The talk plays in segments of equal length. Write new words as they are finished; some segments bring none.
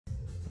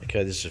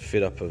Okay, this is a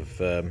fit up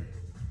of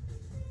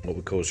what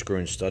we call a screw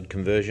and stud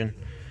conversion.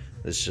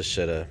 This is just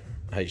set a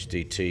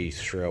HDT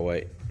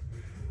 308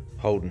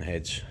 Holden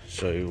heads.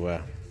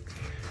 So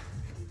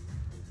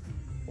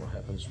what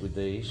happens with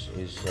these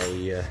is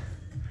they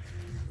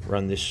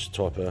run this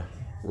type of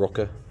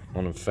rocker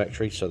on a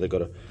factory. So they've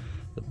got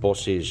the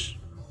boss is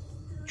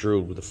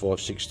drilled with a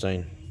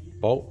 5/16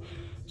 bolt,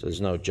 so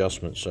there's no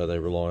adjustment, so they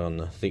rely on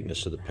the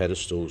thickness of the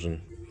pedestals and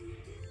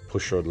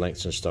pushrod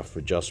lengths and stuff for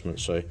adjustment.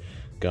 So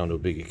go into a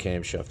bigger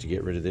camshaft to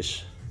get rid of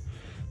this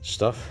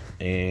stuff,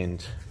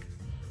 and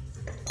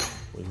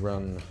we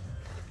run,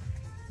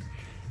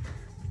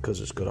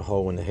 because it's got a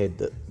hole in the head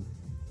that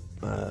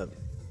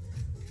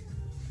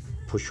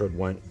pushrod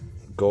won't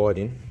guide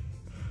in,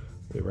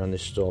 we run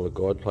this style of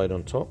guide plate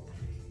on top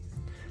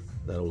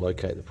that'll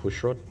locate the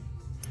pushrod,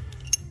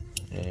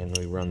 and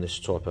we run this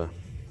type of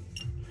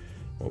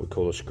what we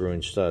call a screw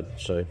and stud.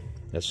 So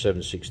that's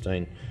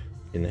 7/16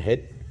 in the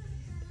head,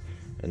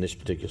 and this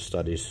particular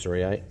stud is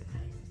 3/8.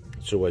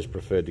 It's always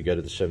preferred to go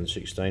to the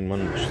 7/16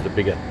 one, which is the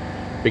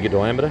bigger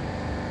diameter.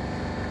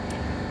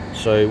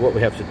 So what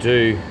we have to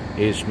do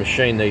is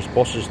machine these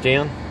bosses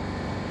down,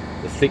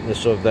 the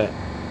thickness of that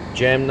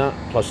jam nut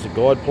plus the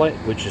guide plate,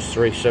 which is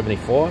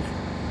 375.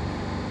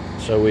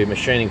 So we're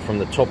machining from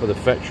the top of the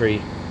factory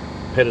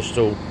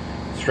pedestal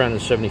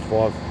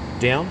 375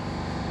 down.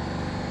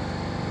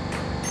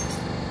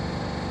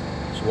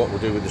 So what we'll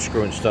do with the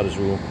screw and stud is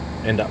we'll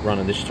end up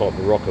running this type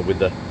of rocker with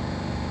the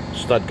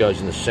stud goes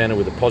in the center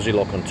with a posi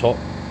lock on top,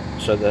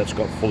 so that's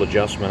got full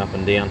adjustment up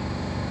and down.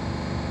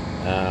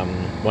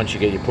 Once you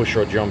get your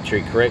pushrod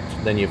geometry correct,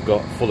 then you've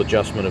got full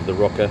adjustment of the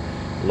rocker,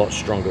 a lot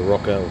stronger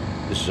rocker.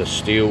 This is a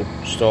steel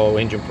style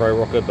engine pro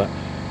rocker, but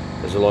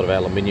there's a lot of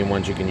aluminium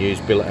ones you can use,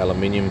 billet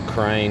aluminium,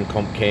 crane,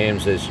 comp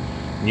cams, there's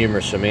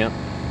numerous amount.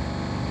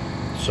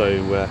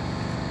 So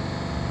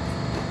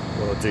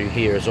what I do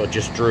here is I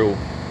just drill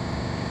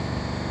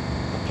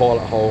a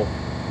pilot hole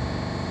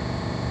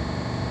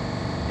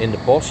in the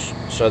boss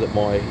so that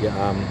my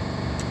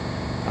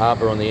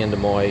arbor on the end of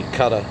my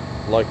cutter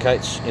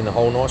locates in the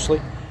hole nicely.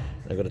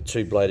 I've got a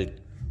 2-bladed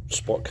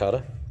spot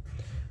cutter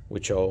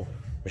which I'll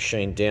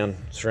machine down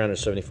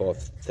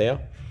 375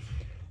 thou.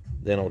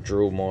 Then I'll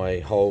drill my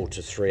hole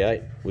to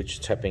 3/8, which is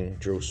tapping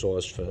drill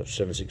size for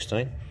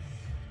 7/16,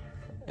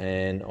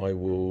 and I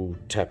will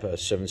tap a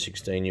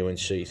 7/16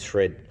 UNC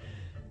thread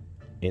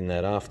in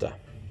that after.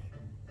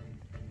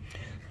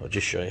 I'll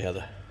just show you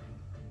how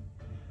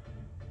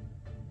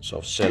so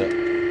I've set it,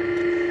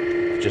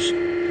 I've just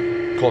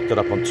clocked it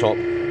up on top,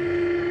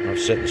 I've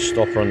set the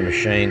stopper on the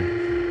machine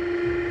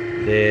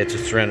there to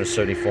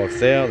 375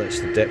 thou, that's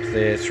the depth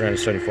there,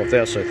 375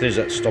 thou. So as soon as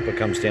that stopper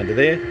comes down to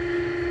there,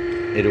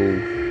 it'll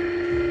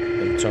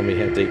tell me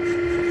how deep.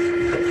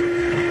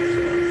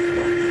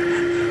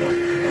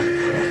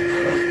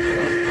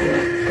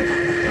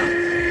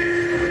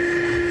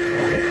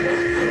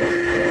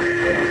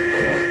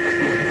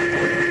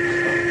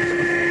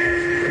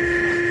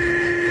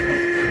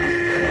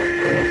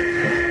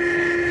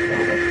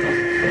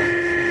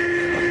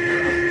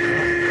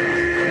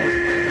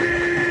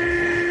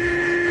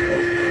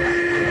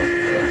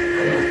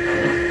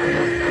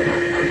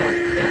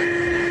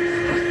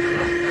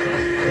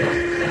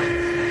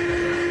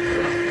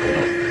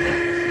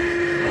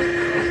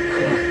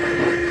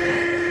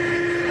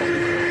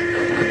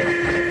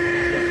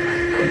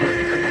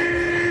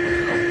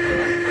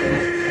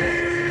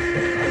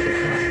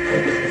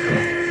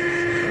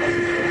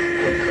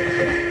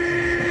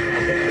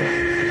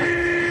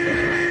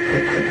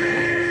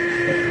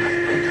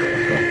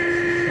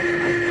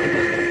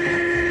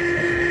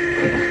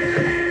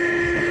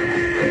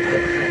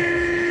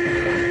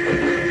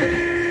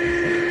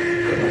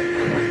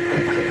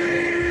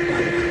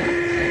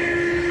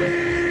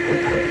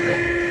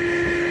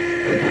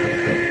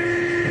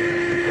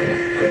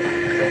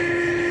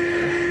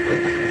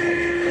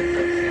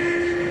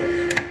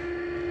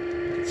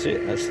 That's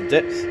it, that's the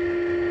depth.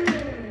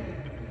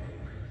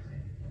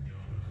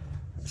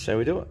 That's how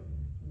we do it.